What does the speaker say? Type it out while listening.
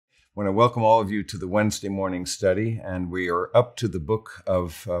want to welcome all of you to the Wednesday morning study, and we are up to the book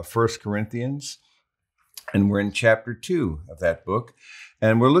of 1 Corinthians, and we're in chapter 2 of that book,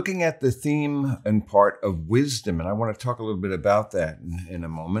 and we're looking at the theme and part of wisdom, and I want to talk a little bit about that in a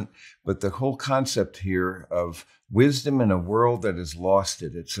moment, but the whole concept here of wisdom in a world that has lost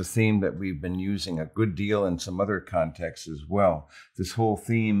it. It's a theme that we've been using a good deal in some other contexts as well. This whole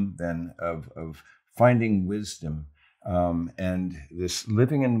theme then of finding wisdom and this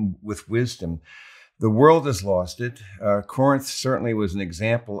living with wisdom. The world has lost it. Corinth certainly was an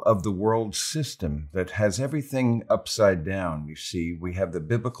example of the world system that has everything upside down. You see, we have the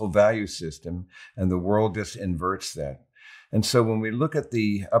biblical value system, and the world just inverts that. And so when we look at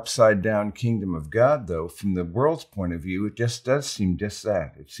the upside down kingdom of God, though, from the world's point of view, it just does seem just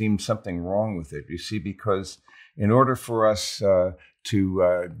that. It seems something wrong with it, you see, because in order for us to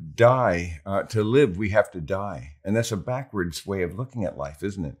live, we have to die. And that's a backwards way of looking at life,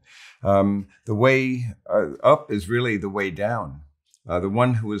 isn't it? The way up is really the way down. The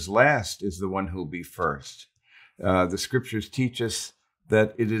one who is last is the one who will be first. The scriptures teach us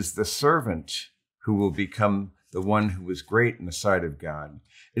that it is the servant who will become the one who is great in the sight of God.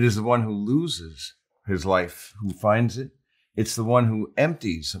 It is the one who loses his life who finds it. It's the one who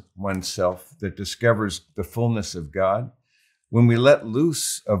empties oneself that discovers the fullness of God. When we let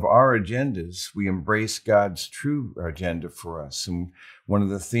loose of our agendas, we embrace God's true agenda for us. And one of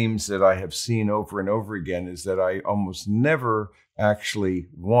the themes that I have seen over and over again is that I almost never actually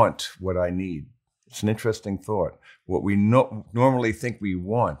want what I need. It's an interesting thought. What we normally think we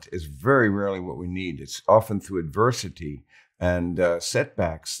want is very rarely what we need. It's often through adversity and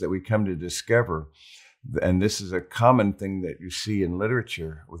setbacks that we come to discover. And this is a common thing that you see in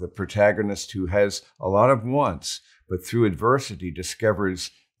literature with a protagonist who has a lot of wants, but through adversity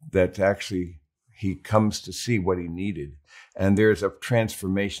discovers that actually he comes to see what he needed. And there's a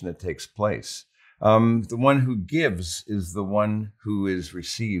transformation that takes place. The one who gives is the one who is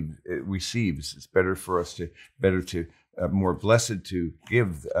receives. It's better for us more blessed to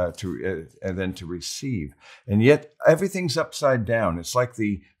give than to receive. And yet everything's upside down. It's like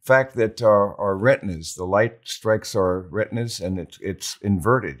the fact that our retinas, the light strikes our retinas and it's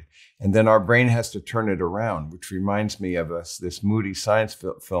inverted. And then our brain has to turn it around, which reminds me of this moody science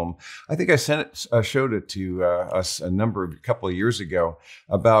film. I think I showed it to us a couple of years ago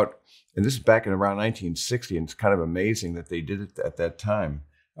about, and this is back in around 1960, and it's kind of amazing that they did it at that time.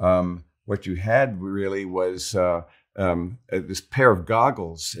 What you had really was this pair of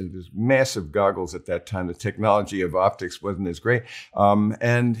goggles, and this massive goggles at that time. The technology of optics wasn't as great,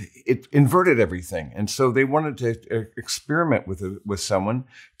 and it inverted everything. And so they wanted to experiment with someone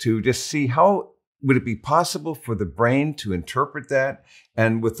to just see how would it be possible for the brain to interpret that,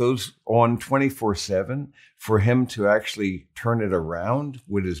 and with those on 24/7, for him to actually turn it around.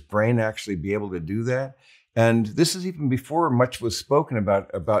 Would his brain actually be able to do that? And this is even before much was spoken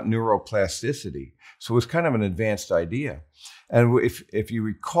about neuroplasticity. So it was kind of an advanced idea. And if you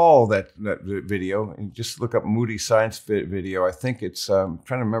recall that video, and just look up Moody Science video, I think it's, I'm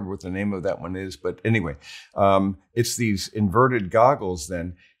trying to remember what the name of that one is, but anyway, it's these inverted goggles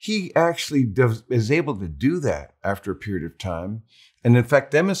then. He actually is able to do that after a period of time, and in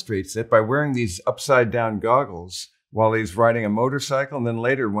fact demonstrates it by wearing these upside down goggles while he's riding a motorcycle, and then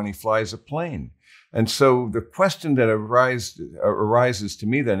later when he flies a plane. And so the question that arises to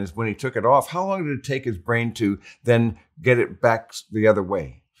me then is, when he took it off, how long did it take his brain to then get it back the other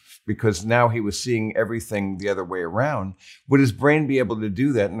way? Because now he was seeing everything the other way around. Would his brain be able to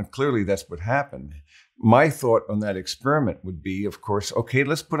do that? And clearly that's what happened. My thought on that experiment would be, of course, okay,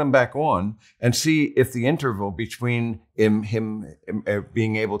 let's put him back on and see if the interval between him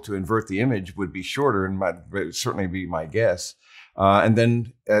being able to invert the image would be shorter, and would certainly be my guess. And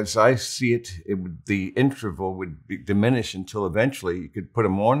then, as I see it, the interval would diminish until eventually you could put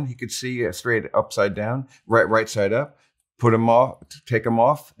him on. He could see straight upside down, right side up. Put him off, take him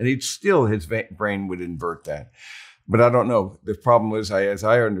off, and his brain would invert that. But I don't know. The problem was, as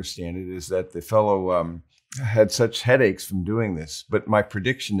I understand it, is that the fellow had such headaches from doing this. But my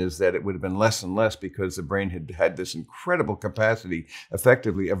prediction is that it would have been less and less, because the brain had this incredible capacity,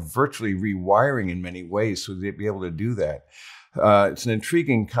 effectively, of virtually rewiring in many ways, so they'd be able to do that. It's an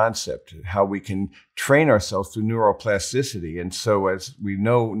intriguing concept, how we can train ourselves through neuroplasticity. And so, as we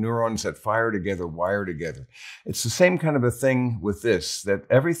know, neurons that fire together wire together. It's the same kind of a thing with this, that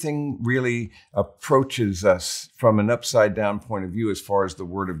everything really approaches us from an upside down point of view as far as the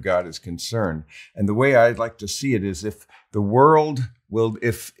Word of God is concerned. And the way I'd like to see it is, if the Word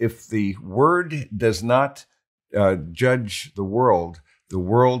does not judge the world, The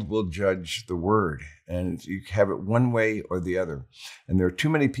world will judge the word, and you have it one way or the other. And there are too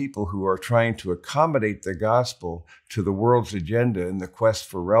many people who are trying to accommodate the gospel to the world's agenda in the quest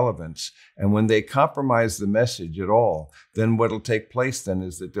for relevance. And when they compromise the message at all, then what will take place then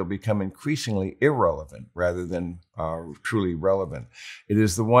is that they'll become increasingly irrelevant rather than truly relevant. It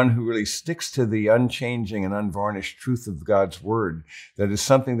is the one who really sticks to the unchanging and unvarnished truth of God's word that is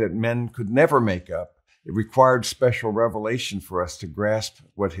something that men could never make up. It required special revelation for us to grasp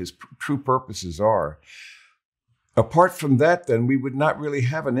what his true purposes are. Apart from that, then, we would not really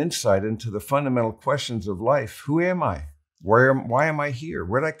have an insight into the fundamental questions of life. Who am I? Why am I here?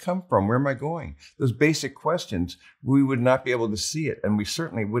 Where did I come from? Where am I going? Those basic questions, we would not be able to see it, and we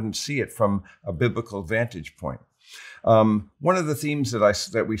certainly wouldn't see it from a biblical vantage point. One of the themes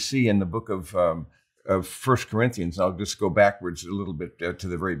that we see in the book of 1 Corinthians, and I'll just go backwards a little bit to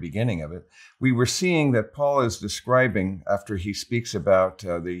the very beginning of it, we were seeing that Paul is describing, after he speaks about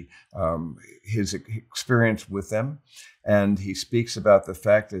his experience with them, and he speaks about the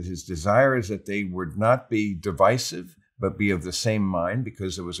fact that his desire is that they would not be divisive, but be of the same mind,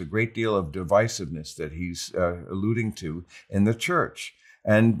 because there was a great deal of divisiveness that he's alluding to in the church.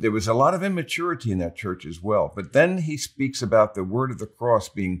 And there was a lot of immaturity in that church as well. But then he speaks about the word of the cross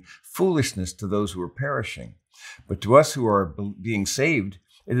being foolishness to those who are perishing. But to us who are being saved,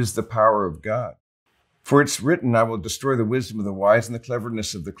 it is the power of God. For it's written, I will destroy the wisdom of the wise, and the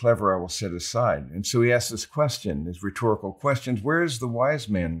cleverness of the clever I will set aside. And so he asks this question, these rhetorical questions: where is the wise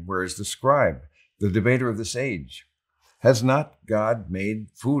man? Where is the scribe, the debater of this age? Has not God made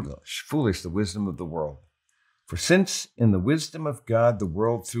foolish the wisdom of the world? For since in the wisdom of God, the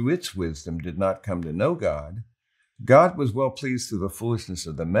world through its wisdom did not come to know God, God was well pleased through the foolishness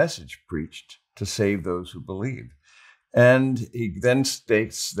of the message preached to save those who believe. And he then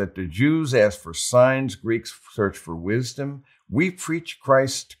states that the Jews ask for signs, Greeks search for wisdom. We preach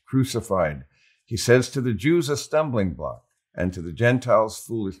Christ crucified. He says to the Jews a stumbling block, and to the Gentiles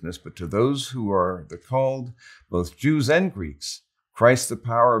foolishness, but to those who are the called, both Jews and Greeks, Christ the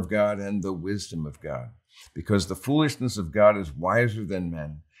power of God and the wisdom of God. Because the foolishness of God is wiser than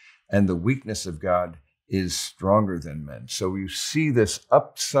men, and the weakness of God is stronger than men. So you see this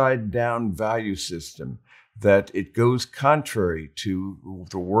upside down value system, that it goes contrary to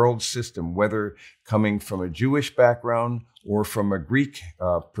the world system, whether coming from a Jewish background or from a Greek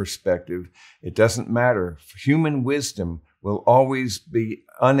perspective. It doesn't matter. Human wisdom will always be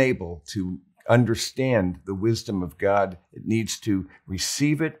unable to understand the wisdom of God. It needs to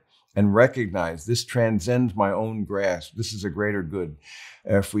receive it and recognize this transcends my own grasp. This is a greater good.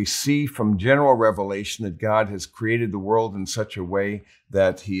 If we see from general revelation that God has created the world in such a way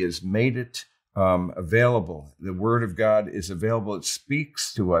that he has made it available, the word of God is available. It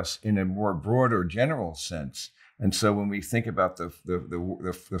speaks to us in a more broader general sense. And so when we think about the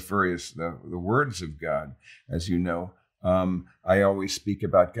words of God, as you know, I always speak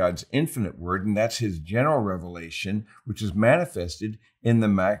about God's infinite word, and that's his general revelation, which is manifested in the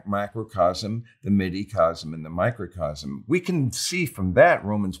macrocosm, the midicosm, and the microcosm. We can see from that,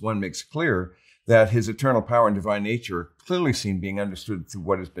 Romans 1 makes clear that his eternal power and divine nature are clearly seen being understood through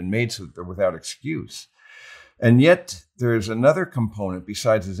what has been made, so that they're without excuse. And yet there is another component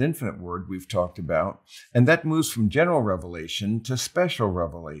besides his infinite word we've talked about, and that moves from general revelation to special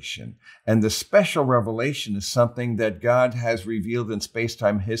revelation. And the special revelation is something that God has revealed in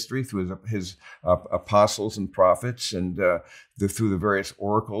space-time history through his apostles and prophets, and through the various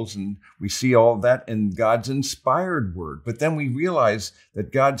oracles. And we see all that in God's inspired word. But then we realize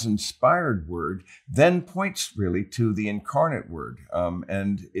that God's inspired word then points really to the incarnate word.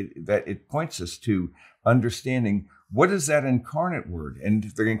 And it points us to understanding what is that incarnate word. And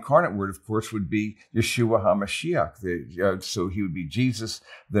the incarnate word, of course, would be Yeshua HaMashiach. So he would be Jesus,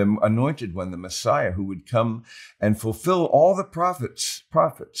 the anointed one, the Messiah, who would come and fulfill all the prophets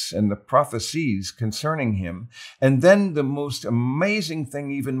and the prophecies concerning him. And then the most amazing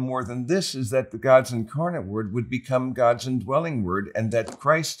thing, even more than this, is that God's incarnate word would become God's indwelling word, and that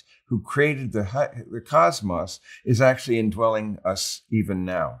Christ, who created the cosmos, is actually indwelling us even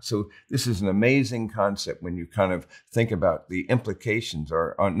now. So this is an amazing concept. When you kind of think about the implications,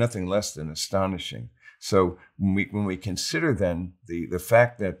 are nothing less than astonishing. So when we consider then the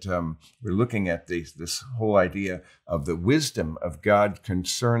fact that we're looking at this whole idea of the wisdom of God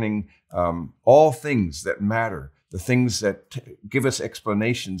concerning all things that matter, the things that give us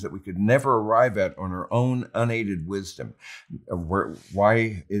explanations that we could never arrive at on our own unaided wisdom.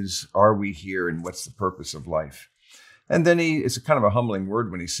 Why are we here, and what's the purpose of life? And then it's a kind of a humbling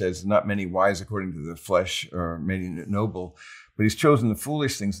word when he says, not many wise according to the flesh, or many noble, but he's chosen the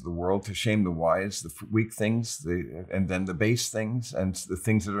foolish things of the world to shame the wise, the weak things, and then the base things and the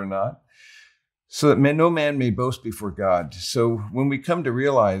things that are not, so that no man may boast before God. So when we come to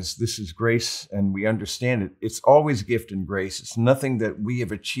realize this is grace and we understand it, it's always gift and grace. It's nothing that we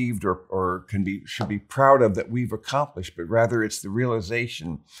have achieved or should be proud of that we've accomplished, but rather it's the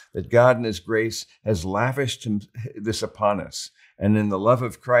realization that God in his grace has lavished this upon us. And in the love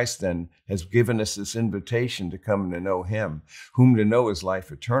of Christ then has given us this invitation to come to know him, whom to know is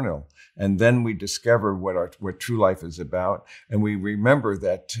life eternal. And then we discover what true life is about. And we remember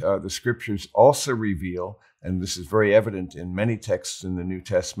that the scriptures also reveal, and this is very evident in many texts in the New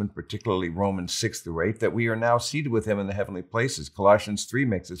Testament, particularly Romans 6-8, that we are now seated with him in the heavenly places. Colossians 3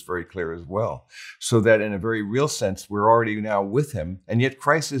 makes this very clear as well. So that in a very real sense, we're already now with him, and yet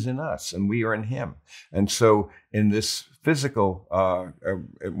Christ is in us, and we are in him. And so in this physical,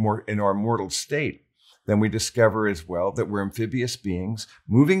 in our mortal state, then we discover as well that we're amphibious beings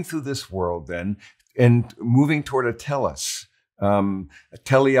moving through this world then and moving toward a telos. A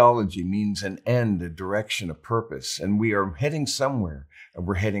teleology means an end, a direction, a purpose, and we are heading somewhere, and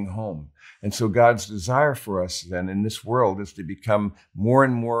we're heading home. And so God's desire for us then in this world is to become more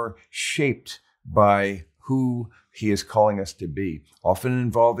and more shaped by who he is calling us to be, often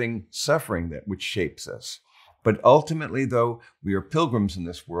involving suffering which shapes us. But ultimately, though, we are pilgrims in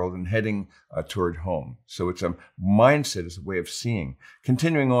this world and heading toward home. So it's a mindset, it's a way of seeing.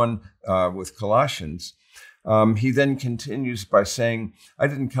 Continuing on with Colossians, he then continues by saying, I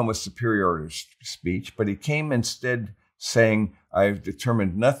didn't come with superiority speech, but he came instead saying, I've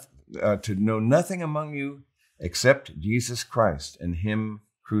determined to know nothing among you except Jesus Christ and him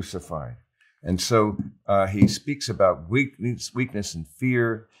crucified. And so he speaks about weakness and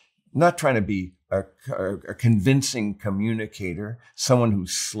fear, not trying to be a convincing communicator, someone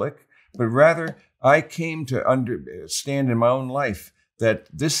who's slick, but rather I came to understand in my own life that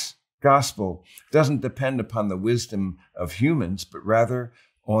this gospel doesn't depend upon the wisdom of humans, but rather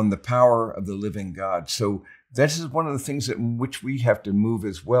on the power of the living God. So this is one of the things in which we have to move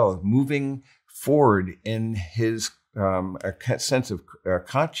as well, moving forward in his a sense of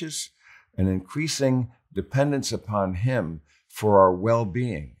conscious and increasing dependence upon him for our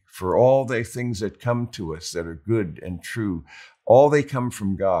well-being. For all the things that come to us that are good and true, all they come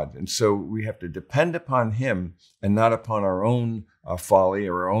from God. And so we have to depend upon him and not upon our own folly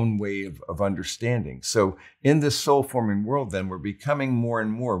or our own way of understanding. So in this soul-forming world, then, we're becoming more and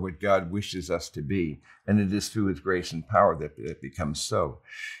more what God wishes us to be. And it is through his grace and power that it becomes so.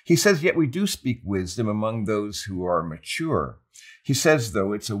 He says, yet we do speak wisdom among those who are mature. He says,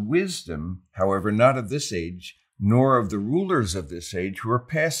 though, it's a wisdom, however, not of this age, nor of the rulers of this age who are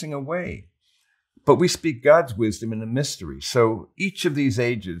passing away. But we speak God's wisdom in a mystery. So each of these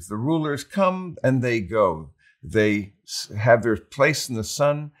ages, the rulers come and they go. They have their place in the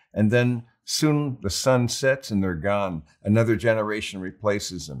sun, and then soon the sun sets and they're gone. Another generation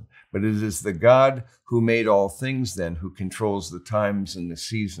replaces them. But it is the God who made all things then who controls the times and the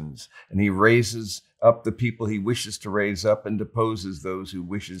seasons. And he raises up the people he wishes to raise up and deposes those who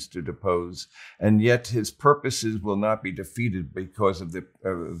wishes to depose. And yet his purposes will not be defeated because of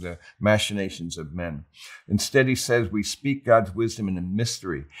the machinations of men. Instead, he says, we speak God's wisdom in a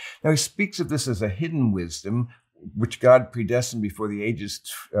mystery. Now, he speaks of this as a hidden wisdom, which God predestined before the ages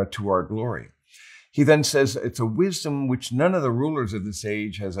to our glory. He then says, it's a wisdom which none of the rulers of this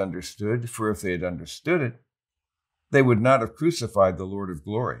age has understood, for if they had understood it, they would not have crucified the Lord of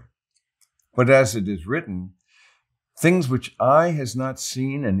glory. But as it is written, things which eye has not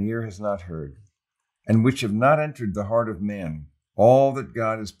seen and ear has not heard, and which have not entered the heart of man, all that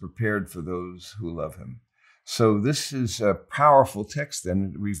God has prepared for those who love him. So this is a powerful text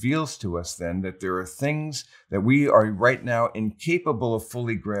then. It reveals to us then that there are things that we are right now incapable of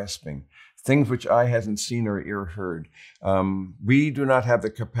fully grasping, things which eye hasn't seen or ear heard. We do not have the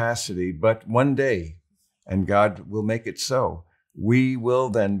capacity, but one day, and God will make it so, we will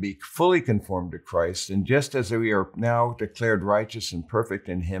then be fully conformed to Christ. And just as we are now declared righteous and perfect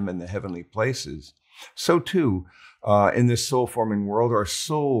in him in the heavenly places, so too, in this soul-forming world, our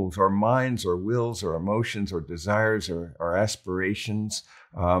souls, our minds, our wills, our emotions, our desires, our aspirations,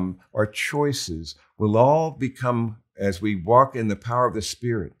 our choices will all become, as we walk in the power of the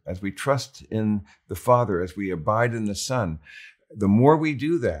Spirit, as we trust in the Father, as we abide in the Son, the more we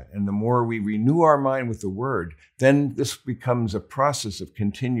do that and the more we renew our mind with the Word, then this becomes a process of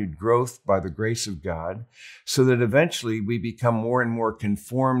continued growth by the grace of God, so that eventually we become more and more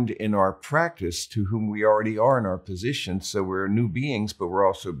conformed in our practice to whom we already are in our position. So we're new beings, but we're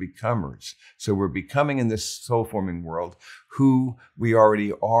also becomers. So we're becoming in this soul-forming world who we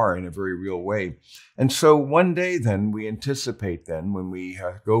already are in a very real way. And so one day then, we anticipate then, when we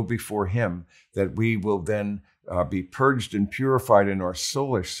go before Him, that we will then be purged and purified in our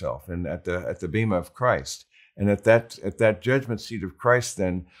soulish self, and at the bema of Christ, and at that judgment seat of Christ,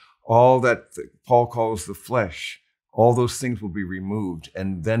 then all that Paul calls the flesh, all those things will be removed,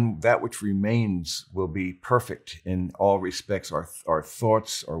 and then that which remains will be perfect in all respects, our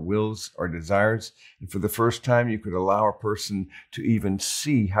thoughts, our wills, our desires. And for the first time, you could allow a person to even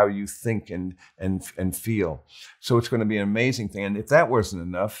see how you think and feel. So it's going to be an amazing thing. And if that wasn't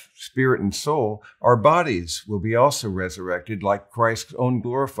enough, spirit and soul, our bodies will be also resurrected like Christ's own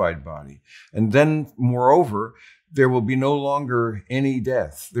glorified body. And then, moreover, there will be no longer any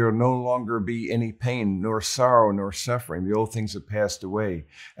death. There will no longer be any pain, nor sorrow, nor suffering. The old things have passed away.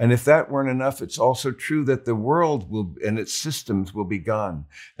 And if that weren't enough, it's also true that the world and its systems will be gone,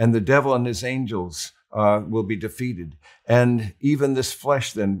 and the devil and his angels will be defeated. And even this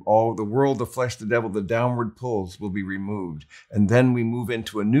flesh, then, all the world, the flesh, the devil, the downward pulls will be removed. And then we move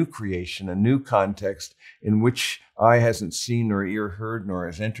into a new creation, a new context in which eye hasn't seen, nor ear heard, nor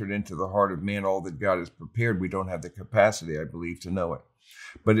has entered into the heart of man all that God has prepared. We don't have the capacity, I believe, to know it.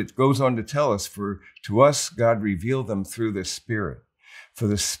 But it goes on to tell us, for to us God revealed them through the Spirit. For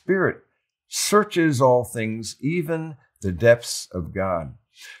the Spirit searches all things, even the depths of God.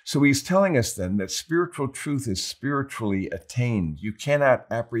 So he's telling us then that spiritual truth is spiritually attained. You cannot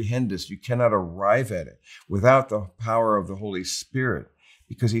apprehend this. You cannot arrive at it without the power of the Holy Spirit,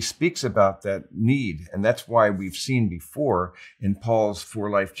 because he speaks about that need. And that's why we've seen before in Paul's 4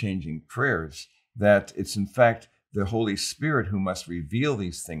 life-changing prayers that it's in fact the Holy Spirit who must reveal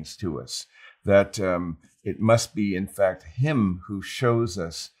these things to us, that it must be in fact him who shows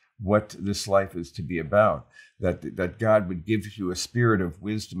us what this life is to be about, that God would give you a spirit of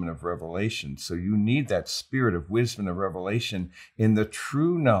wisdom and of revelation. So you need that spirit of wisdom and revelation in the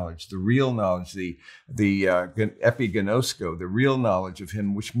true knowledge, the real knowledge, the epigenosko, the real knowledge of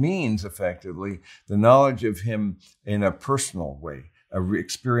him, which means effectively the knowledge of him in a personal way,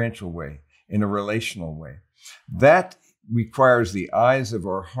 experiential way, in a relational way. That requires the eyes of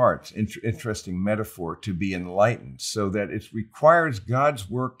our hearts, interesting metaphor, to be enlightened, so that it requires God's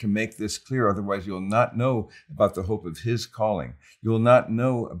work to make this clear. Otherwise, you'll not know about the hope of his calling. You'll not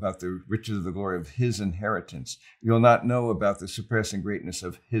know about the riches of the glory of his inheritance. You'll not know about the surpassing greatness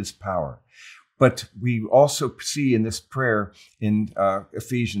of his power. But we also see in this prayer in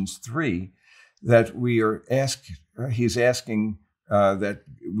Ephesians 3 that he's asking that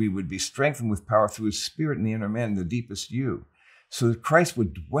we would be strengthened with power through his Spirit in the inner man, the deepest you, so that Christ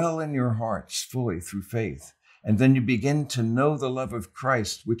would dwell in your hearts fully through faith. And then you begin to know the love of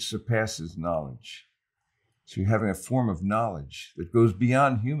Christ, which surpasses knowledge. So you're having a form of knowledge that goes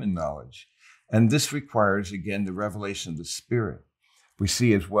beyond human knowledge. And this requires, again, the revelation of the Spirit. We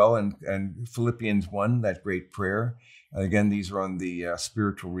see as well in Philippians 1, that great prayer. Again, these are on the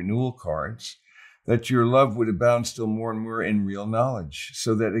spiritual renewal cards, that your love would abound still more and more in real knowledge.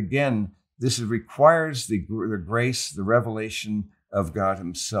 So that, again, this requires the grace, the revelation of God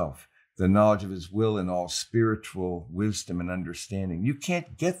himself, the knowledge of his will in all spiritual wisdom and understanding. You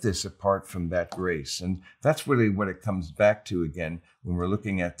can't get this apart from that grace. And that's really what it comes back to again when we're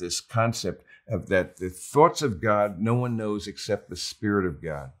looking at this concept of that the thoughts of God, no one knows except the Spirit of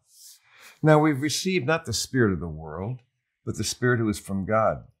God. Now, we've received not the spirit of the world, but the Spirit who is from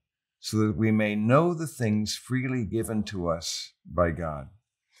God, so that we may know the things freely given to us by God,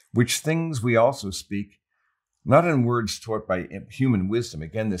 which things we also speak, not in words taught by human wisdom,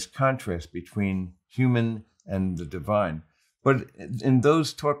 again, this contrast between human and the divine, but in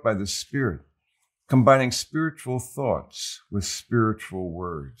those taught by the Spirit, combining spiritual thoughts with spiritual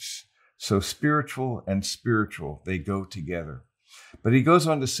words. So spiritual and spiritual, they go together. But he goes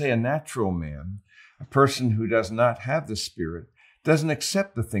on to say a natural man, a person who does not have the Spirit, doesn't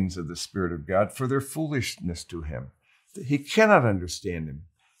accept the things of the Spirit of God, for their foolishness to him. He cannot understand them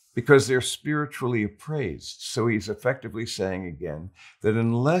because they're spiritually appraised. So he's effectively saying again that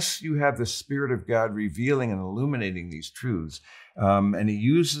unless you have the Spirit of God revealing and illuminating these truths, and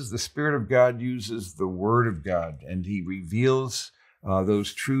the Spirit of God uses the Word of God, and he reveals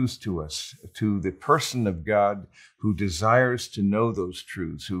those truths to us, to the person of God who desires to know those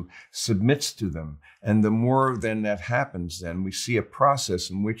truths, who submits to them. And the more then that happens, then we see a process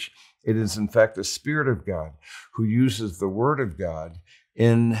in which it is in fact the Spirit of God who uses the Word of God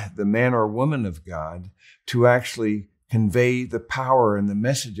in the man or woman of God to actually convey the power and the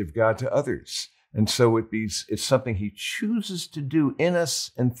message of God to others. And so it's something he chooses to do in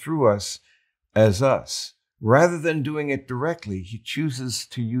us and through us as us. Rather than doing it directly, he chooses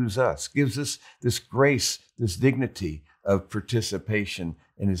to use us, gives us this grace, this dignity of participation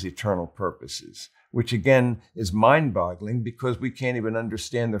in his eternal purposes, which again is mind-boggling because we can't even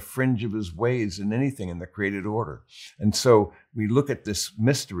understand the fringe of his ways in anything in the created order. And so we look at this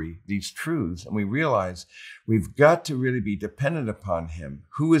mystery, these truths, and we realize we've got to really be dependent upon him.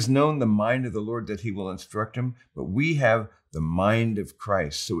 Who has known the mind of the Lord that he will instruct him? But we have the mind of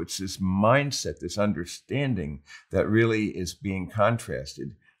Christ. So it's this mindset, this understanding that really is being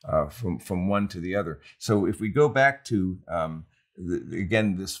contrasted from one to the other. So if we go back to,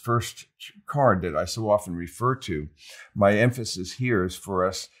 again, this first card that I so often refer to, my emphasis here is for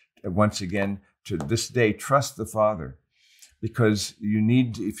us, once again, to this day, trust the Father. Because you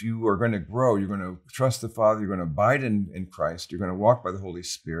need, if you are going to grow, you're going to trust the Father, you're going to abide in Christ, you're going to walk by the Holy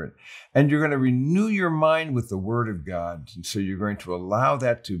Spirit, and you're going to renew your mind with the Word of God. And so you're going to allow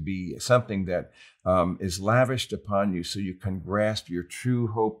that to be something that is lavished upon you so you can grasp your true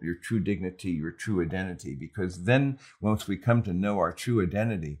hope, your true dignity, your true identity. Because then once we come to know our true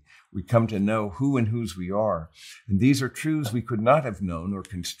identity, we come to know who and whose we are. And these are truths we could not have known or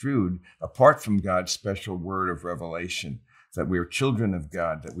construed apart from God's special word of revelation. That we are children of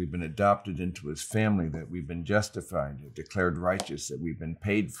God, that we've been adopted into his family, that we've been justified, declared righteous, that we've been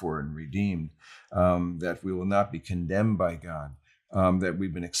paid for and redeemed, that we will not be condemned by God, that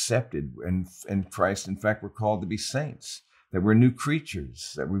we've been accepted in Christ. In fact, we're called to be saints, that we're new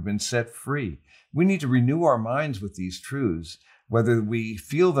creatures, that we've been set free. We need to renew our minds with these truths. Whether we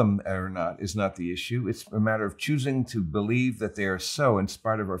feel them or not is not the issue. It's a matter of choosing to believe that they are so in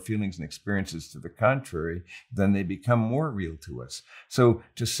spite of our feelings and experiences to the contrary, then they become more real to us. So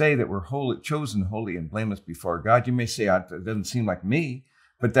to say that we're holy, chosen holy and blameless before God, you may say, it doesn't seem like me,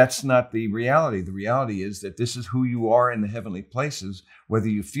 but that's not the reality. The reality is that this is who you are in the heavenly places. Whether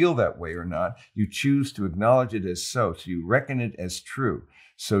you feel that way or not, you choose to acknowledge it as so you reckon it as true.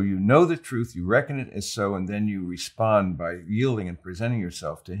 So you know the truth, you reckon it as so, and then you respond by yielding and presenting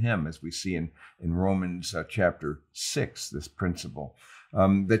yourself to him, as we see in Romans chapter 6, this principle,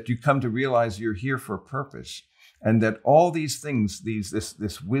 that you come to realize you're here for a purpose, and that all these things,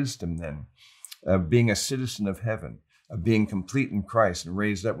 this wisdom then, of being a citizen of heaven, of being complete in Christ and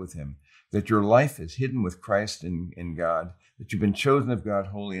raised up with him, that your life is hidden with Christ in God, that you've been chosen of God,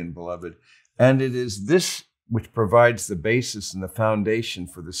 holy and beloved, and it is this which provides the basis and the foundation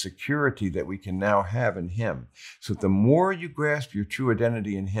for the security that we can now have in him. So the more you grasp your true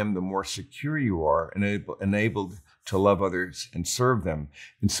identity in him, the more secure you are and enabled to love others and serve them.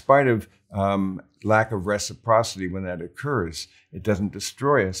 In spite of lack of reciprocity when that occurs, it doesn't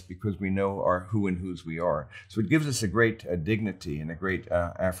destroy us because we know our who and whose we are. So it gives us a great dignity and a great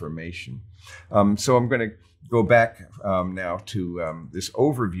affirmation. So I'm going to go back now to this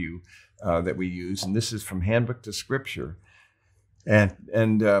overview that we use, and this is from Handbook to Scripture. And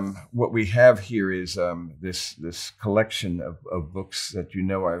what we have here is this collection of books that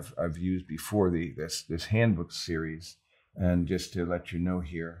I've used before, this handbook series. And just to let you know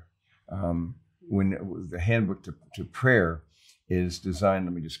here, when the handbook to prayer is designed,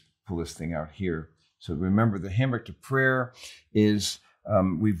 let me just pull this thing out here. So remember, the handbook to prayer is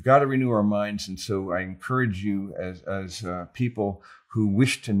we've got to renew our minds, and so I encourage you as people who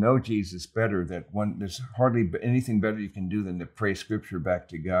wish to know Jesus better, that there's hardly anything better you can do than to pray Scripture back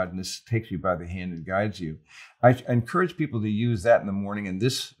to God, and this takes you by the hand and guides you. I encourage people to use that in the morning and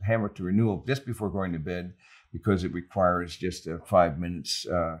this handbook to renewal just before going to bed, because it requires just 5 minutes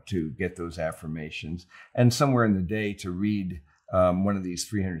to get those affirmations, and somewhere in the day to read one of these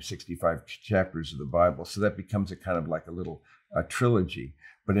 365 chapters of the Bible. So that becomes a kind of like a little trilogy.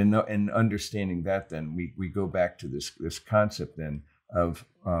 But in understanding that, then we go back to this concept then of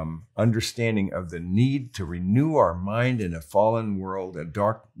understanding of the need to renew our mind in a fallen world, a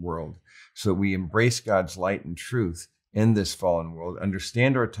dark world, so we embrace God's light and truth in this fallen world,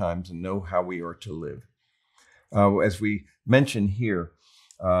 understand our times, and know how we are to live. As we mention here,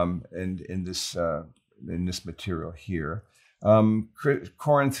 and in this material here,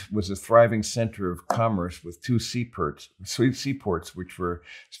 Corinth was a thriving center of commerce with two seaports, which were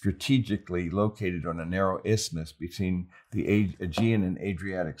strategically located on a narrow isthmus between the Aegean and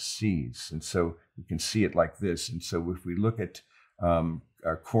Adriatic seas. And so you can see it like this. And so if we look at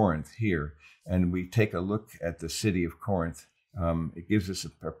Corinth here, and we take a look at the city of Corinth, it gives us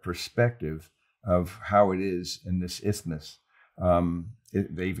a perspective of how it is in this isthmus.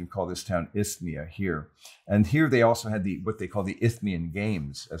 They even call this town Isthmia here. And here they also had what they call the Isthmian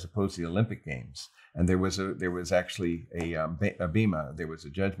Games, as opposed to the Olympic Games. And there was actually a bema, there was a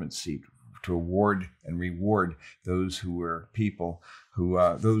judgment seat to award and reward those who were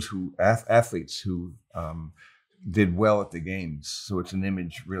athletes who did well at the games. So it's an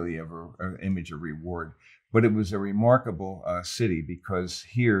image really of an image of reward. But it was a remarkable city, because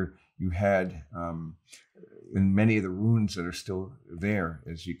here you had, in many of the ruins that are still there,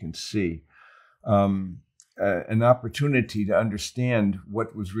 as you can see, an opportunity to understand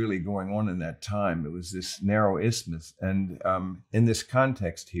what was really going on in that time. It was this narrow isthmus. And in this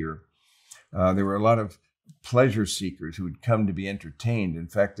context here, there were a lot of pleasure seekers who would come to be entertained. In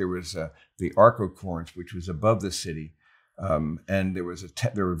fact, there was the Ark of Corinth, which was above the city, and there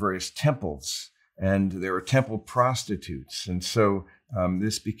were various temples, and there were temple prostitutes. And so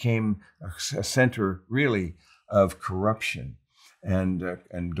this became a center really of corruption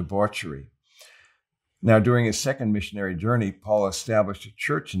and debauchery. Now, during his second missionary journey, Paul established a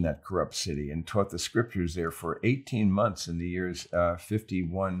church in that corrupt city and taught the scriptures there for 18 months in the years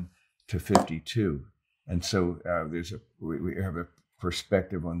 51 to 52. And so we have a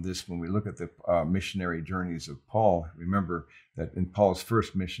perspective on this when we look at the missionary journeys of Paul. Remember that in Paul's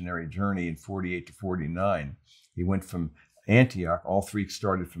first missionary journey in 48 to 49, he went from Antioch. All three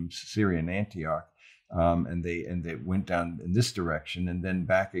started from Syrian Antioch, and they went down in this direction and then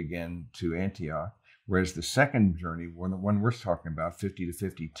back again to Antioch. Whereas the second journey, the one we're talking about, 50 to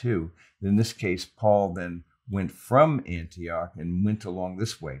 52, in this case, Paul then went from Antioch and went along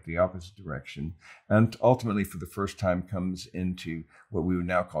this way, the opposite direction, and ultimately for the first time comes into what we would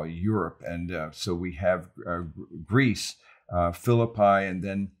now call Europe. And so we have Greece, Philippi, and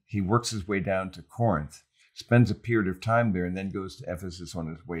then he works his way down to Corinth, spends a period of time there, and then goes to Ephesus on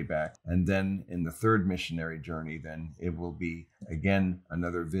his way back. And then in the third missionary journey, then it will be again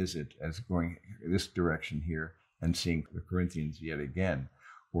another visit, as going this direction here and seeing the Corinthians yet again.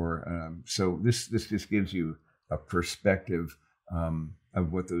 So this just gives you a perspective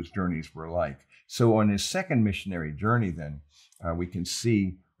of what those journeys were like. So on his second missionary journey, then we can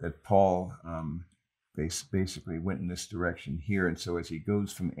see that Paul basically went in this direction here. And so as he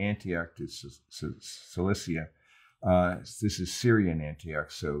goes from Antioch to Cilicia, this is Syrian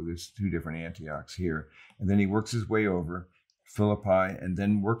Antioch, so there's two different Antiochs here. And then he works his way over Philippi, and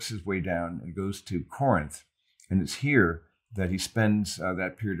then works his way down and goes to Corinth. And it's here that he spends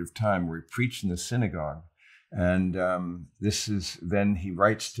that period of time where he preached in the synagogue. And this is then he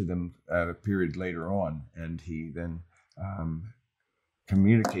writes to them at a period later on, and he then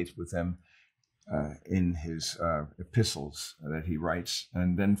communicates with them in his epistles that he writes.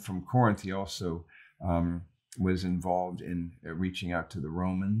 And then from Corinth, he also was involved in reaching out to the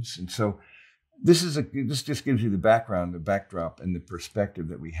Romans. And so this just gives you the background, the backdrop, and the perspective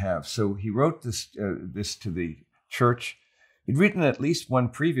that we have. So he wrote this to the church. He'd written at least one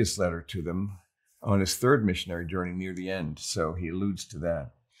previous letter to them on his third missionary journey near the end. So he alludes to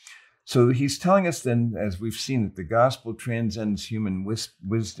that. So he's telling us then, as we've seen, that the gospel transcends human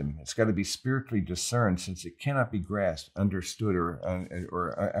wisdom. It's got to be spiritually discerned, since it cannot be grasped, understood,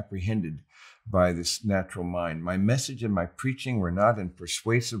 or apprehended by this natural mind. My message and my preaching were not in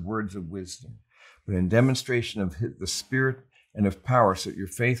persuasive words of wisdom, but in demonstration of the Spirit and of power, so that your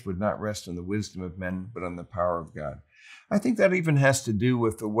faith would not rest on the wisdom of men, but on the power of God. I think that even has to do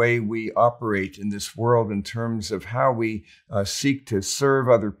with the way we operate in this world in terms of how we seek to serve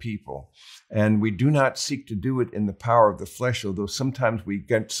other people. And we do not seek to do it in the power of the flesh, although sometimes we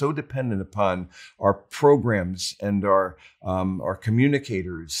get so dependent upon our programs and our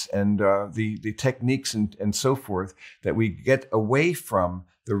communicators and the techniques and so forth, that we get away from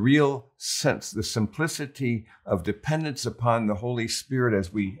the real sense, the simplicity of dependence upon the Holy Spirit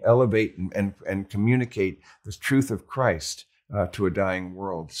as we elevate and communicate the truth of Christ to a dying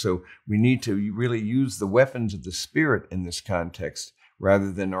world. So we need to really use the weapons of the Spirit in this context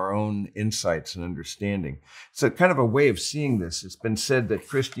rather than our own insights and understanding. So kind of a way of seeing this. It's been said that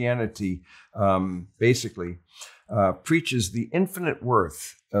Christianity basically preaches the infinite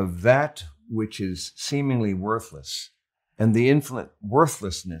worth of that which is seemingly worthless, and the infinite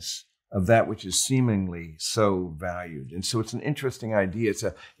worthlessness of that which is seemingly so valued. And so it's an interesting idea.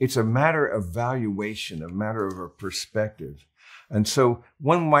 It's a matter of valuation, a matter of a perspective. And so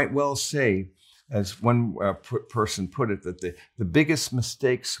one might well say, as one person put it, that the biggest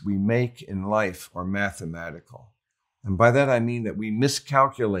mistakes we make in life are mathematical. And by that I mean that we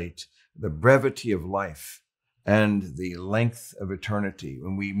miscalculate the brevity of life and the length of eternity.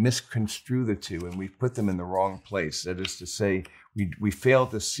 When we misconstrue the two and we put them in the wrong place, that is to say, we fail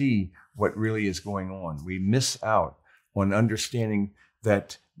to see what really is going on. We miss out on understanding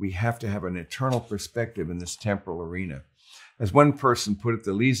that we have to have an eternal perspective in this temporal arena. As one person put it,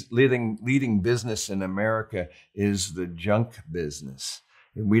 the leading business in America is the junk business.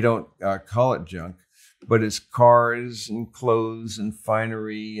 And we don't call it junk, but it's cars and clothes and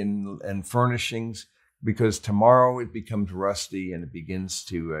finery and furnishings, because tomorrow it becomes rusty and it begins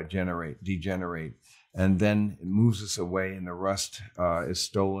to degenerate. And then it moves us away, and the rust is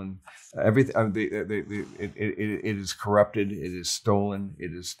stolen. Everything it is corrupted, it is stolen,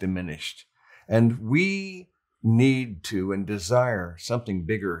 it is diminished. And we need to and desire something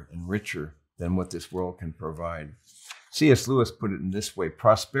bigger and richer than what this world can provide. C.S. Lewis put it in this way: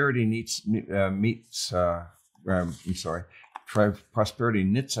 prosperity prosperity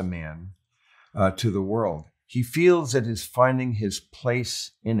knits a man to the world. He feels that he's finding his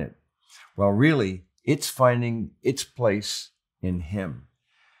place in it, while really it's finding its place in him.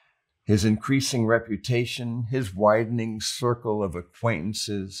 His increasing reputation, his widening circle of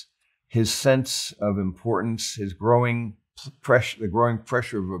acquaintances, his sense of importance, his growing pressure, the growing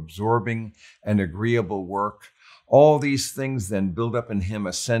pressure of absorbing and agreeable work, all these things then build up in him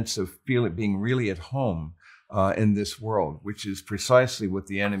a sense of being really at home in this world, which is precisely what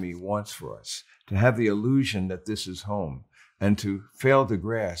the enemy wants for us, to have the illusion that this is home, and to fail to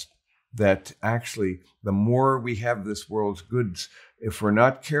grasp that actually the more we have this world's goods, if we're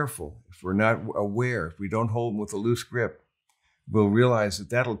not careful, if we're not aware, if we don't hold them with a loose grip, we'll realize that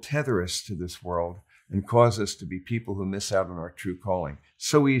that'll tether us to this world and cause us to be people who miss out on our true calling.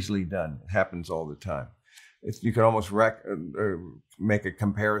 So easily done. It happens all the time. You can almost make a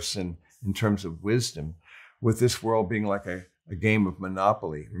comparison in terms of wisdom with this world being like a game of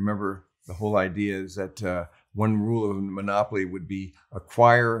Monopoly. Remember, the whole idea is that one rule of Monopoly would be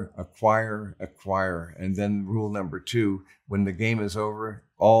acquire, acquire, acquire. And then rule number 2, when the game is over,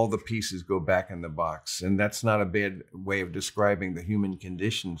 all the pieces go back in the box. And that's not a bad way of describing the human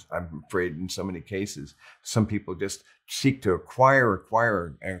conditions, I'm afraid, in so many cases. Some people just seek to acquire,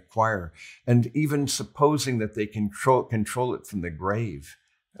 acquire, and acquire. And even supposing that they control it from the grave,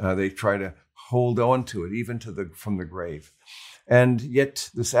 they try to hold on to it, even from the grave. And yet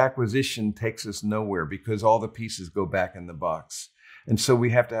this acquisition takes us nowhere, because all the pieces go back in the box. And so we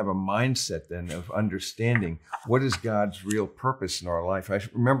have to have a mindset then of understanding what is God's real purpose in our life. I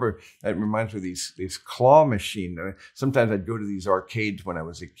remember, it reminds me of these claw machine. Sometimes I'd go to these arcades when I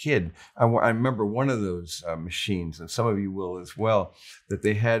was a kid. I remember one of those machines, and some of you will as well, that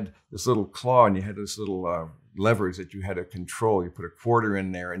they had this little claw, and you had this little levers that you had to control. You put a quarter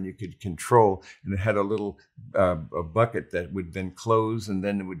in there and you could control, and it had a little a bucket that would then close, and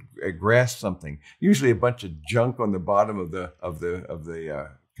then it would grasp something, usually a bunch of junk on the bottom of the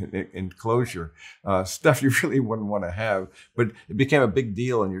enclosure, stuff you really wouldn't want to have, but it became a big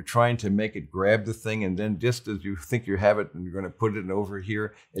deal, and you're trying to make it grab the thing, and then just as you think you have it and you're going to put it over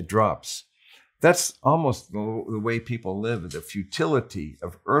here, it drops. That's almost the way people live. The futility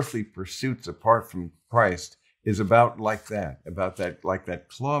of earthly pursuits apart from Christ is about that, like that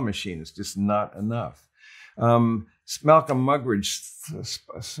claw machine. It's just not enough. Malcolm Muggeridge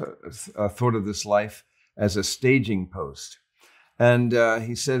thought of this life as a staging post. And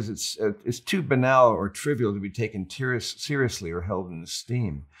he says it's too banal or trivial to be taken seriously or held in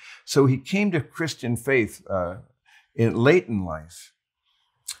esteem. So he came to Christian faith late in life,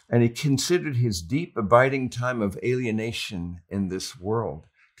 and he considered his deep, abiding time of alienation in this world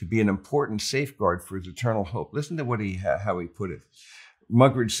to be an important safeguard for his eternal hope. Listen to how he put it.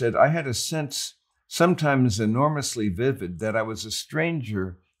 Muggeridge said, "I had a sense, sometimes enormously vivid, that I was a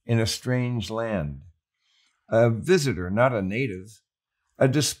stranger in a strange land, a visitor, not a native, a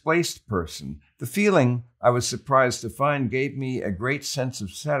displaced person. The feeling I was surprised to find gave me a great sense of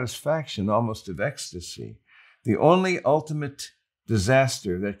satisfaction, almost of ecstasy. The only ultimate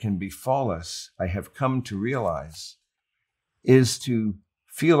disaster that can befall us, I have come to realize, is to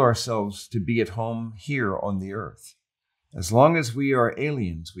feel ourselves to be at home here on the earth. As long as we are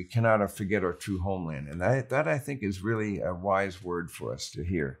aliens, we cannot forget our true homeland." And that I think is really a wise word for us to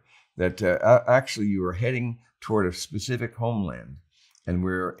hear, that actually you are heading toward a specific homeland, and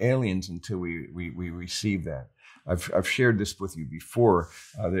we're aliens until we receive that. I've shared this with you before.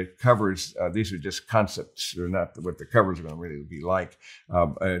 The covers, these are just concepts. They're not what the covers are going to really be like,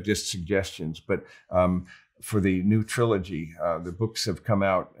 just suggestions. But for the new trilogy, the books have come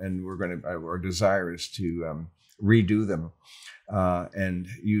out, and our desire is to redo them and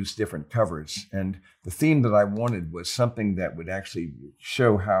use different covers. And the theme that I wanted was something that would actually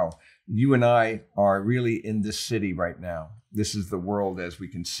show how you and I are really in this city right now. This is the world as we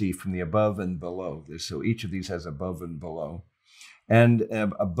can see from the above and below. So each of these has above and below. And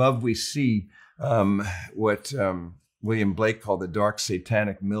above we see what William Blake called the dark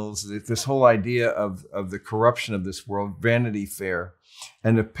satanic mills, this whole idea of the corruption of this world, Vanity Fair,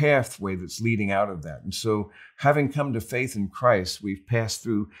 and a pathway that's leading out of that. And so having come to faith in Christ, we've passed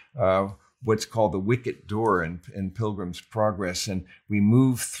through what's called the wicket door in Pilgrim's Progress. And we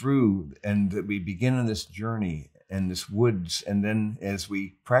move through and we begin on this journey in this woods. And then as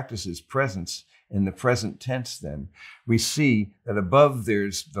we practice his presence in the present tense, then we see that above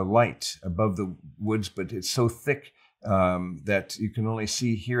there's the light above the woods, but it's so thick that you can only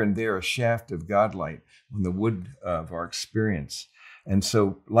see here and there a shaft of God light on the wood of our experience. And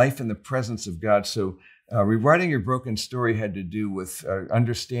so life in the presence of God. So rewriting your broken story had to do with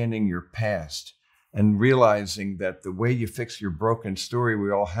understanding your past and realizing that the way you fix your broken story,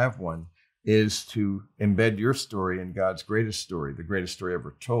 we all have one, is to embed your story in God's greatest story, the greatest story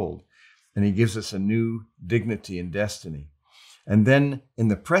ever told. And he gives us a new dignity and destiny. And then in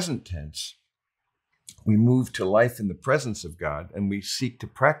the present tense, we move to life in the presence of God, and we seek to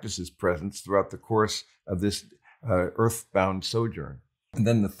practice his presence throughout the course of this earthbound sojourn. And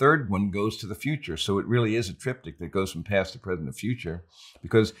then the third one goes to the future. So it really is a triptych that goes from past to present to future,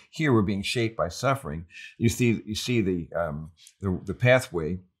 because here we're being shaped by suffering. You see the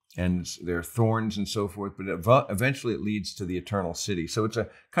pathway, and there are thorns and so forth, but eventually it leads to the eternal city. So it's a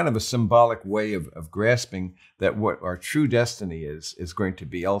kind of a symbolic way of grasping that what our true destiny is going to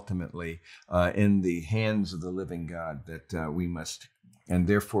be ultimately in the hands of the living God, that we must, and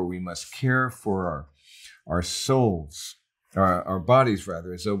therefore we must care for our souls, our bodies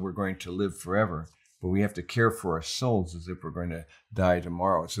rather, as though we're going to live forever. But we have to care for our souls as if we're going to die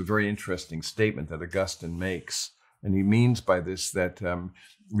tomorrow. It's a very interesting statement that Augustine makes. And he means by this that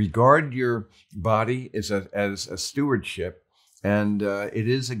regard your body as a stewardship, and it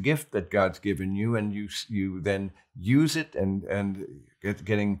is a gift that God's given you, and you then use it and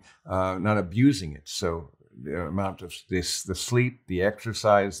getting not abusing it. So the amount of the sleep, the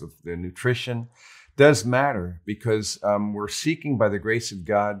exercise, the nutrition does matter, because we're seeking by the grace of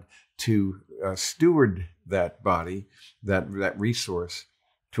God to steward that body, that resource,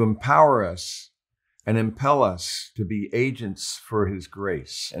 to empower us and impel us to be agents for his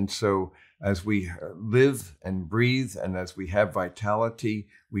grace. And so as we live and breathe and as we have vitality,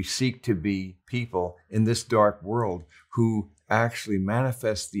 we seek to be people in this dark world who actually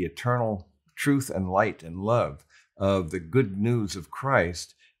manifest the eternal truth and light and love of the good news of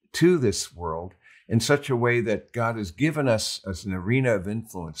Christ to this world in such a way that God has given us as an arena of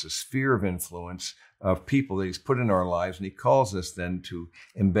influence, a sphere of influence of people that he's put in our lives, and he calls us then to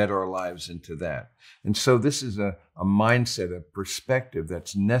embed our lives into that. And so this is a mindset, a perspective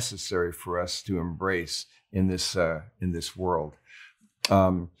that's necessary for us to embrace in this world.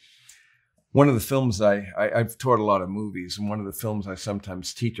 One of the films I've taught a lot of movies, and one of the films I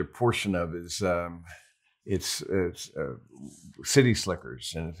sometimes teach a portion of is it's City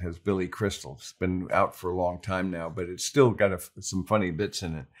Slickers, and it has Billy Crystal. It's been out for a long time now, but it's still got some funny bits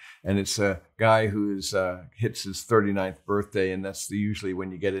in it. And it's a guy who hits his 39th birthday, and that's usually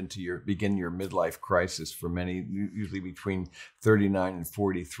when you begin your midlife crisis for many. Usually between 39 and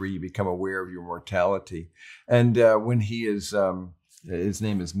 43, you become aware of your mortality. And when he is, his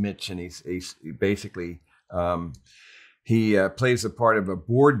name is Mitch, and he's basically. He plays the part of a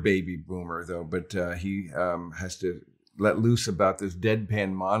bored baby boomer, though, but he has to let loose about this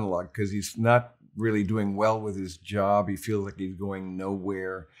deadpan monologue because he's not really doing well with his job. He feels like he's going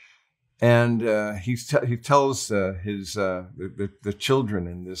nowhere. And he tells the children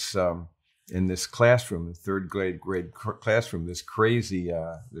in this classroom, the third grade classroom, this crazy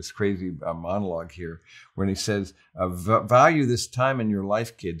monologue here, when he says, "Value this time in your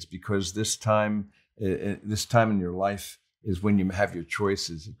life, kids, because this time in your life is when you have your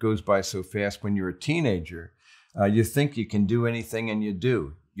choices. It goes by so fast. When you're a teenager, you think you can do anything, and you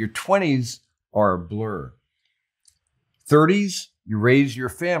do. Your 20s are a blur. 30s, you raise your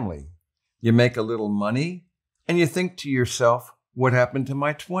family. You make a little money, and you think to yourself, what happened to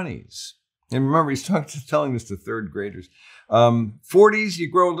my 20s? And remember, he's telling this to third graders. 40s, you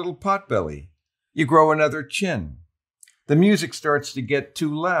grow a little potbelly. You grow another chin. The music starts to get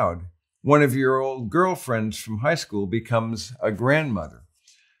too loud. One of your old girlfriends from high school becomes a grandmother.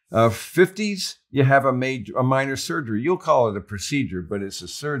 50s, you have a minor surgery. You'll call it a procedure, but it's a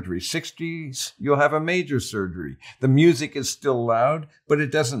surgery. 60s, you'll have a major surgery. The music is still loud, but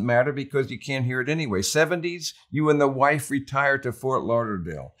it doesn't matter because you can't hear it anyway. 70s, you and the wife retire to Fort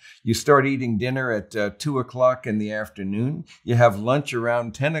Lauderdale. You start eating dinner at 2 o'clock in the afternoon. You have lunch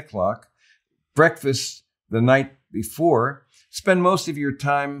around 10 o'clock, breakfast the night before. Spend most of your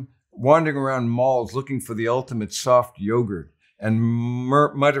time wandering around malls looking for the ultimate soft yogurt and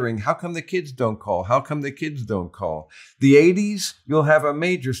muttering, how come the kids don't call? How come the kids don't call? The 80s, you'll have a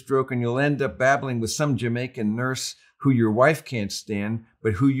major stroke and you'll end up babbling with some Jamaican nurse who your wife can't stand,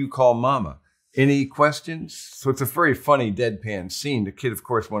 but who you call mama. Any questions? So it's a very funny deadpan scene. The kid, of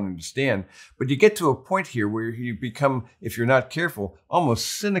course, won't understand. But you get to a point here where you become, if you're not careful, almost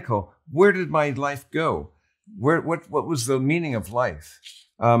cynical. Where did my life go? What was the meaning of life?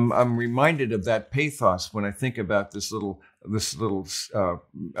 I'm reminded of that pathos when I think about this little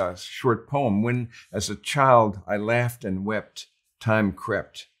short poem. When, as a child, I laughed and wept, time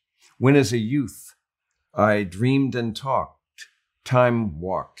crept. When, as a youth, I dreamed and talked, time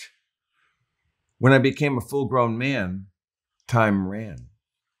walked. When I became a full-grown man, time ran.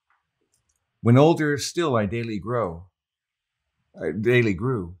 When older still I daily grew,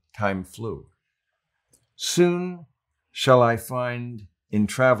 time flew. Soon shall I find in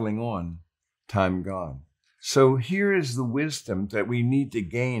traveling on, time gone. So here is the wisdom that we need to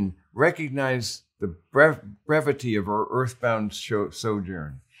gain. Recognize the brevity of our earthbound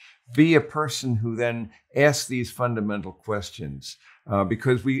sojourn. Be a person who then asks these fundamental questions,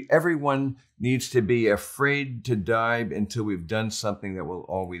 because everyone needs to be afraid to die until we've done something that will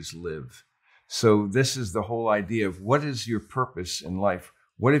always live. So this is the whole idea of what is your purpose in life?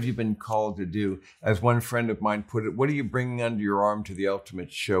 What have you been called to do? As one friend of mine put it, what are you bringing under your arm to the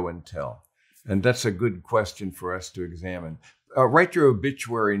ultimate show and tell? And that's a good question for us to examine. Write your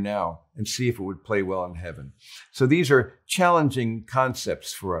obituary now and see if it would play well in heaven. So these are challenging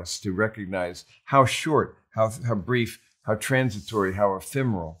concepts for us to recognize how short, how brief, how transitory, how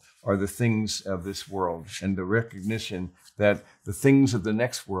ephemeral are the things of this world, and the recognition that the things of the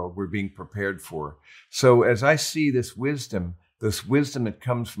next world we're being prepared for. So as I see this wisdom that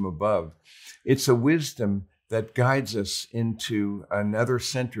comes from above, it's a wisdom that guides us into another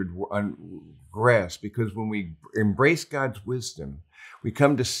centered grasp, because when we embrace God's wisdom, we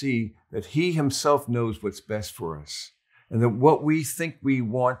come to see that He Himself knows what's best for us, and that what we think we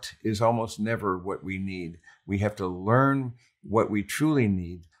want is almost never what we need. We have to learn what we truly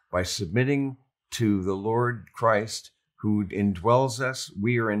need by submitting to the Lord Christ, who indwells us.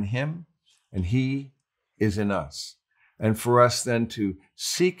 We are in Him, and He is in us. And for us then to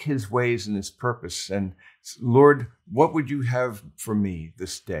seek His ways and His purpose. And Lord, what would you have for me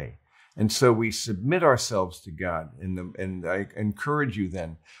this day? And so we submit ourselves to God. And I encourage you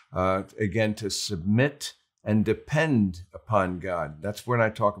then, again, to submit and depend upon God. That's when I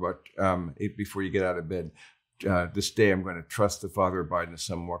talk about it before you get out of bed. This day I'm going to trust the Father, abide in the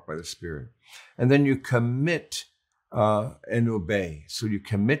Son, walk by the Spirit. And then you commit and obey. So you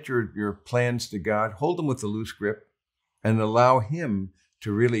commit your plans to God, hold them with a loose grip, and allow Him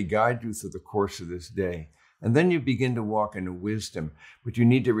to really guide you through the course of this day. And then you begin to walk into wisdom. But you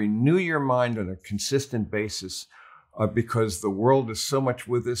need to renew your mind on a consistent basis, because the world is so much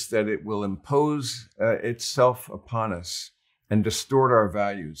with us that it will impose itself upon us and distort our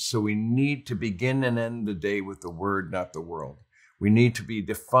values. So we need to begin and end the day with the Word, not the world. We need to be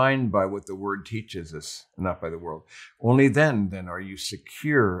defined by what the Word teaches us, not by the world. Only then are you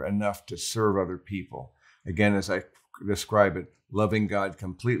secure enough to serve other people. Again, as I describe it, loving God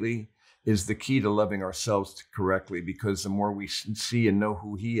completely is the key to loving ourselves correctly, because the more we see and know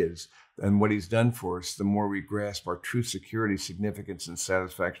who He is and what He's done for us, the more we grasp our true security, significance, and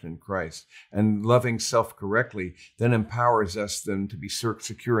satisfaction in Christ. And loving self correctly then empowers us then to be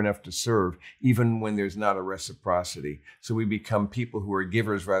secure enough to serve, even when there's not a reciprocity. So we become people who are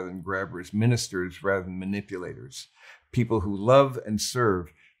givers rather than grabbers, ministers rather than manipulators, people who love and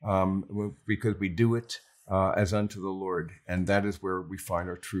serve because we do it as unto the Lord, and that is where we find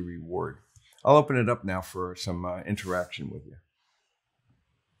our true reward. I'll open it up now for some interaction with you.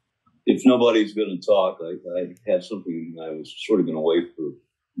 If nobody's going to talk, I had something I was sort of going to wait for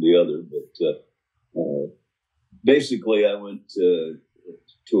the other, but basically I went to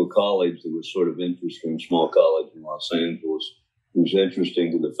a college that was sort of interesting, small college in Los Angeles. It was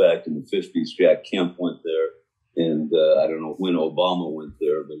interesting to the fact in the 50s, Jack Kemp went there, and I don't know when Obama went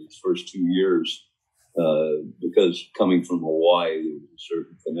there, but his first 2 years, because coming from Hawaii, there was a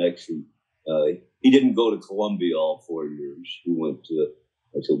certain connection. He didn't go to Columbia all 4 years. He went to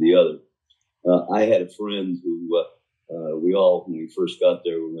the other. I had a friend who We all, when we first got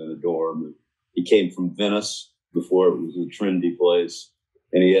there, we were in a dorm. He came from Venice before it was a trendy place,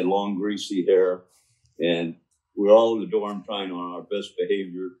 and he had long, greasy hair. And we were all in the dorm trying on our best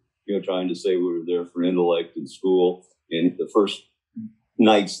behavior, trying to say we were there for intellect in school. And the first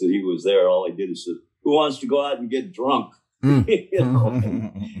nights that he was there, all he did is said, "Who wants to go out and get drunk?" And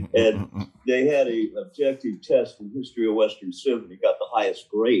they had a objective test in history of Western Civ, and he got the highest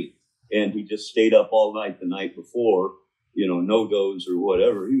grade. And he just stayed up all night the night before, no-goes or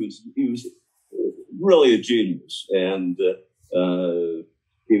whatever. He was really a genius. And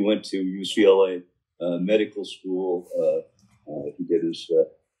he went to UCLA medical school. He did his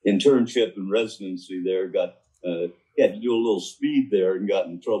internship and residency there, he had to do a little speed there and got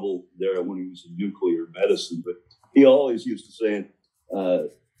in trouble there when he was in nuclear medicine. But he always used to say,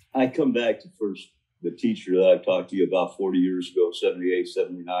 I come back to the teacher that I've talked to you about 40 years ago, 78,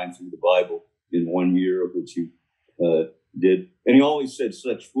 79, through the Bible in 1 year, which he did. And he always said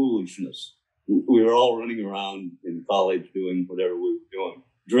such foolishness. We were all running around in college doing whatever we were doing.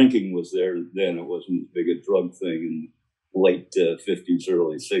 Drinking was there then. It wasn't as big a drug thing in the late 50s,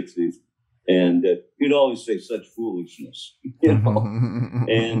 early 60s. And he'd always say such foolishness,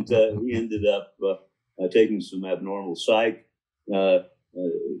 And he ended up taking some abnormal psych,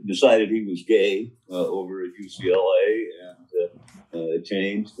 decided he was gay over at UCLA, and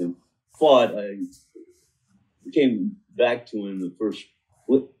changed and fought. I came back to him the first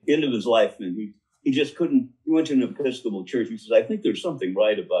end of his life, and he just couldn't. He went to an Episcopal church. He says, "I think there's something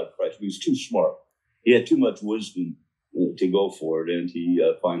right about Christ." He was too smart. He had too much wisdom to go for it, and he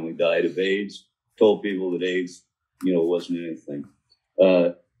finally died of AIDS. Told people that AIDS, wasn't anything.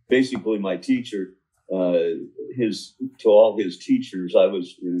 Basically, my teacher, to all his teachers, I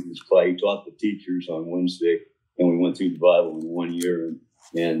was in his class. He taught the teachers on Wednesday, and we went through the Bible in 1 year.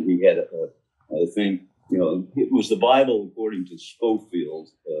 And he had a thing. It was the Bible according to Schofield.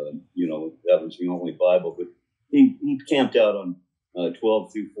 That was the only Bible. But he camped out on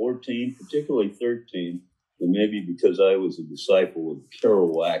 12 through 14, particularly 13. And maybe because I was a disciple of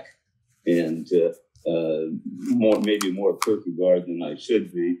Kerouac and maybe more Kierkegaard than I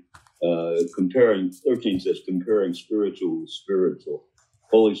should be, 13 says comparing spiritual with spiritual.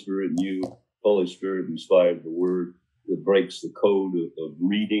 Holy Spirit in you, Holy Spirit inspired the word that breaks the code of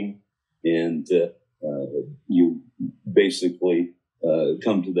reading. And you basically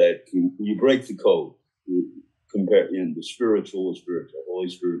come to that, you break the code. You compare in the spiritual with spiritual, Holy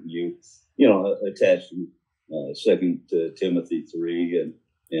Spirit in you, attached to 2 Timothy 3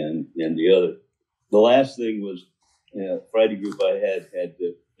 and the other. The last thing was Friday group I had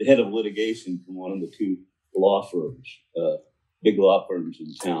the head of litigation from one of the two law firms, big law firms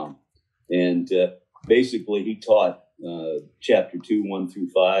in town. And basically he taught chapter 2, 1 through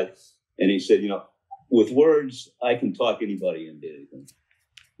 5. And he said, with words, I can talk anybody into anything,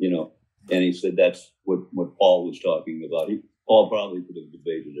 And he said that's what Paul was talking about. Paul probably could have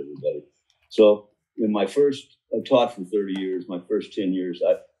debated everybody. So in I taught for 30 years, my first 10 years,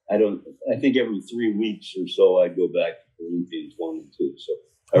 I think every 3 weeks or so I'd go back to Corinthians 1 and 2. So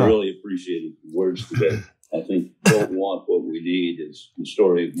I really appreciated the words today. I think don't want what we need is the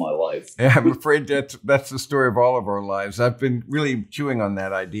story of my life. Yeah, I'm afraid that's the story of all of our lives. I've been really chewing on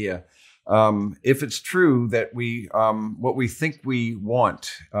that idea. If it's true that what we think we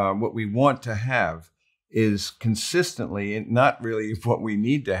want, what we want to have is consistently not really what we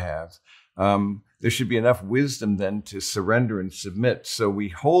need to have, there should be enough wisdom then to surrender and submit. So we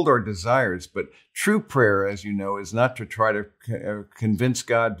hold our desires, but true prayer, as you know, is not to try to convince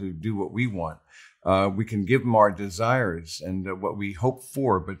God to do what we want. We can give him our desires and what we hope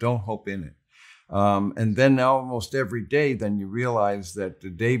for, but don't hope in it. And then almost every day, then you realize that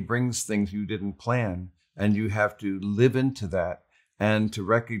the day brings things you didn't plan, and you have to live into that and to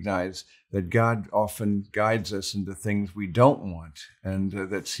recognize that God often guides us into things we don't want. And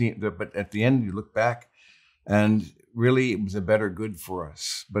but at the end, you look back and really it was a better good for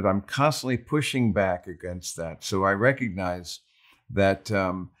us. But I'm constantly pushing back against that. So I recognize that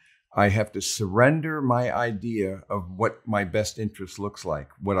I have to surrender my idea of what my best interest looks like,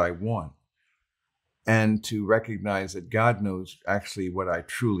 what I want, and to recognize that God knows actually what I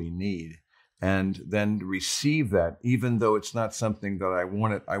truly need. And then to receive that, even though it's not something that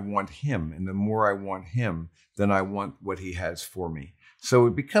I want him. And the more I want him, then I want what he has for me. So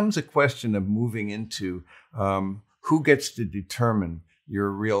it becomes a question of moving into who gets to determine your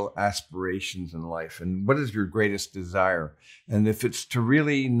real aspirations in life and what is your greatest desire. And if it's to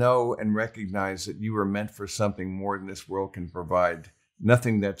really know and recognize that you are meant for something more than this world can provide,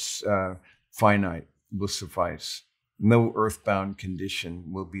 nothing that's finite will suffice. No earthbound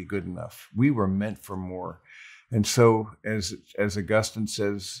condition will be good enough. We were meant for more. And so, as Augustine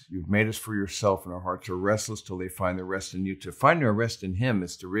says, you've made us for yourself, and our hearts are restless till they find their rest in you. To find our rest in him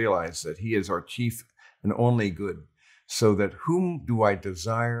is to realize that he is our chief and only good. So that whom do I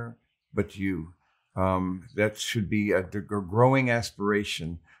desire but you? That should be a growing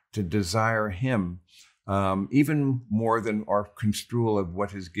aspiration to desire him, even more than our construal of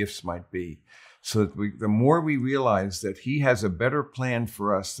what his gifts might be. So that the more we realize that he has a better plan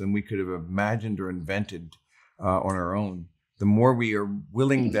for us than we could have imagined or invented on our own, the more we are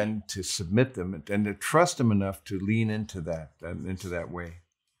willing then to submit them and to trust him enough to lean into that way.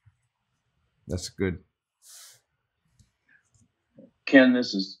 That's good. Ken,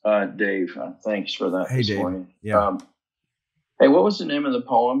 this is Dave. Thanks for that this morning. Yeah. Hey, what was the name of the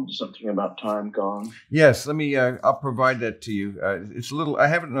poem? Something about time gone. Yes, let me. I'll provide that to you. It's a little. I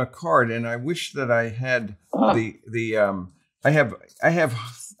have it on a card, and I wish that I had the. I have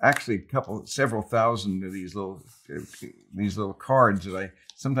actually several thousand of these little cards that I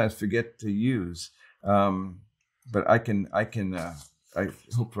sometimes forget to use. But I can. I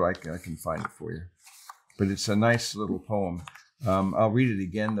hopefully I can find it for you. But it's a nice little poem. I'll read it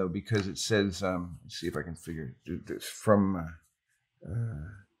again though, because it says. Let's see if I can figure it from.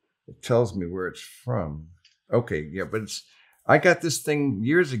 It tells me where it's from. Okay, yeah, but I got this thing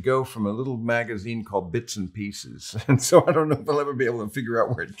years ago from a little magazine called Bits and Pieces, and so I don't know if I'll ever be able to figure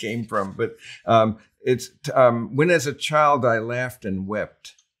out where it came from. But it's when as a child I laughed and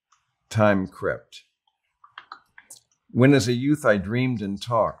wept, time crept. When as a youth I dreamed and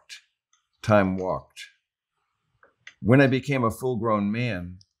talked, time walked. When I became a full-grown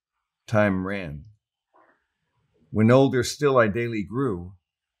man, time ran. When older still I daily grew,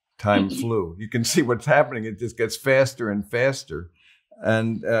 time flew. You can see what's happening. It just gets faster and faster.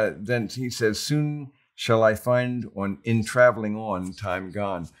 And then he says, soon shall I find in traveling on, time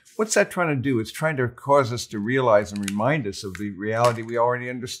gone. What's that trying to do? It's trying to cause us to realize and remind us of the reality we already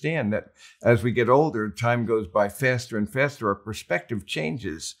understand, that as we get older, time goes by faster and faster. Our perspective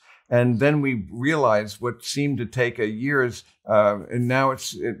changes. And then we realize what seemed to take a year's, and now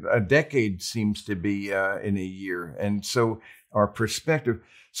a decade seems to be in a year. And so our perspective.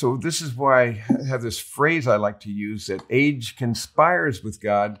 So this is why I have this phrase I like to use, that age conspires with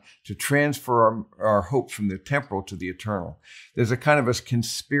God to transfer our hope from the temporal to the eternal. There's a kind of a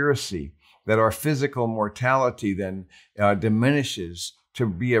conspiracy that our physical mortality then diminishes to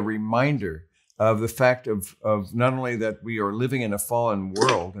be a reminder of the fact of not only that we are living in a fallen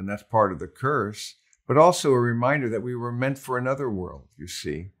world, and that's part of the curse, but also a reminder that we were meant for another world, you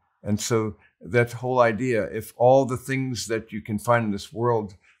see. And so that whole idea, if all the things that you can find in this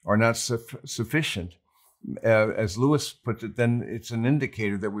world are not sufficient, as Lewis puts it, then it's an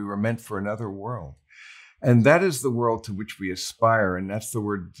indicator that we were meant for another world. And that is the world to which we aspire, and that's the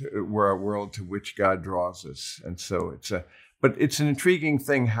world to which God draws us. And so but it's an intriguing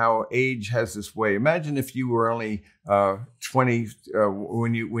thing how age has this way. Imagine if you were only 20,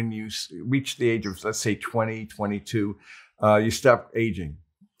 when you reach the age of, let's say, 20, 22, you stop aging.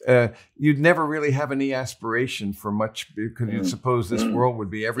 You'd never really have any aspiration for much, because you'd suppose this world would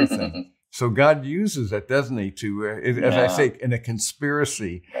be everything. So God uses that, doesn't he, to, as I say, in a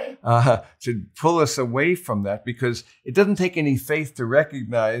conspiracy, to pull us away from that, because it doesn't take any faith to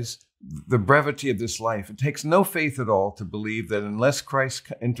recognize the brevity of this life. It takes no faith at all to believe that unless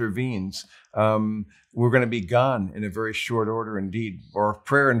Christ intervenes, we're going to be gone in a very short order indeed. Our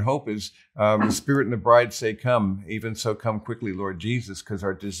prayer and hope is the Spirit and the bride say, come, even so come quickly, Lord Jesus, because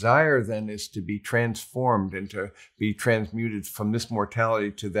our desire then is to be transformed and to be transmuted from this mortality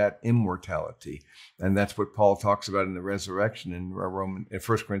to that immortality. And that's what Paul talks about in the resurrection in 1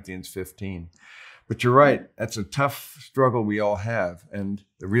 Corinthians 15. But you're right, that's a tough struggle we all have. And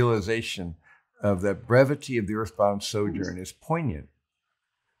the realization of the brevity of the earthbound sojourn is poignant.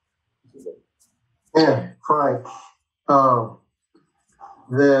 Yeah, Frank.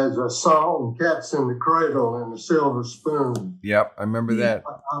 There's a song, Cats in the Cradle and the Silver Spoon. Yep, I remember that.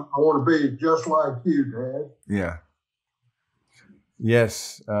 I want to be just like you, Dad. Yeah.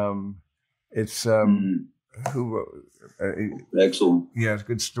 Yes. It's excellent. Yeah, it's a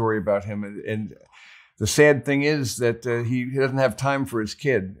good story about him. And the sad thing is that he doesn't have time for his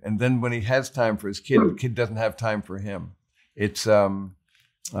kid. And then when he has time for his kid, the kid doesn't have time for him. It's Harry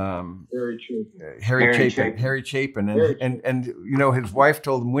Chapin. And you know, his wife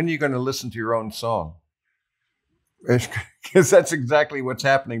told him, when are you going to listen to your own song? Because that's exactly what's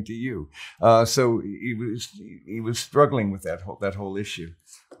happening to you. So he was struggling with that whole issue.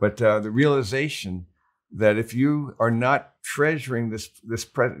 But the realization that if you are not treasuring this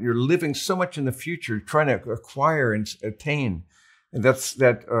present, you're living so much in the future, trying to acquire and attain, And that's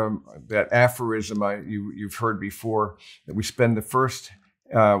that aphorism you've heard before, that we spend the first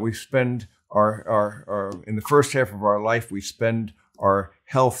our in the first half of our life we spend our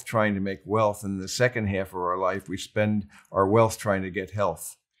health trying to make wealth, and in the second half of our life we spend our wealth trying to get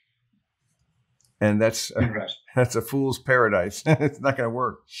health. And that's a fool's paradise. It's not going to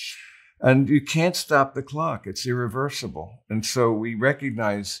work. And you can't stop the clock. It's irreversible. And so we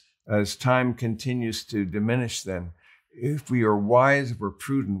recognize as time continues to diminish, then if we are wise, if we're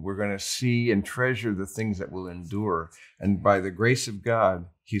prudent, we're going to see and treasure the things that will endure. And by the grace of God,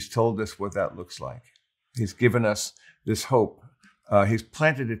 he's told us what that looks like. He's given us this hope. He's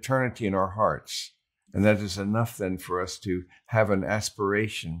planted eternity in our hearts. And that is enough then for us to have an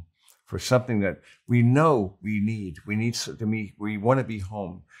aspiration for something that we know we need. We want to be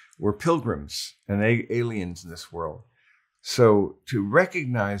home. We're pilgrims and aliens in this world. So to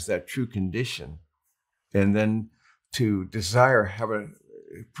recognize that true condition, and then to desire,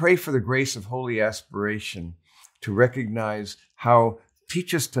 pray for the grace of holy aspiration, to recognize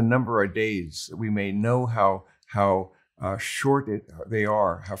teach us to number our days, that we may know how short they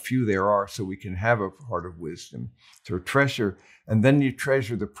are, how few there are, so we can have a heart of wisdom, to treasure. And then you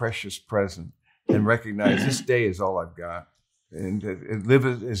treasure the precious present and recognize this day is all I've got, and live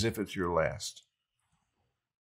as if it's your last.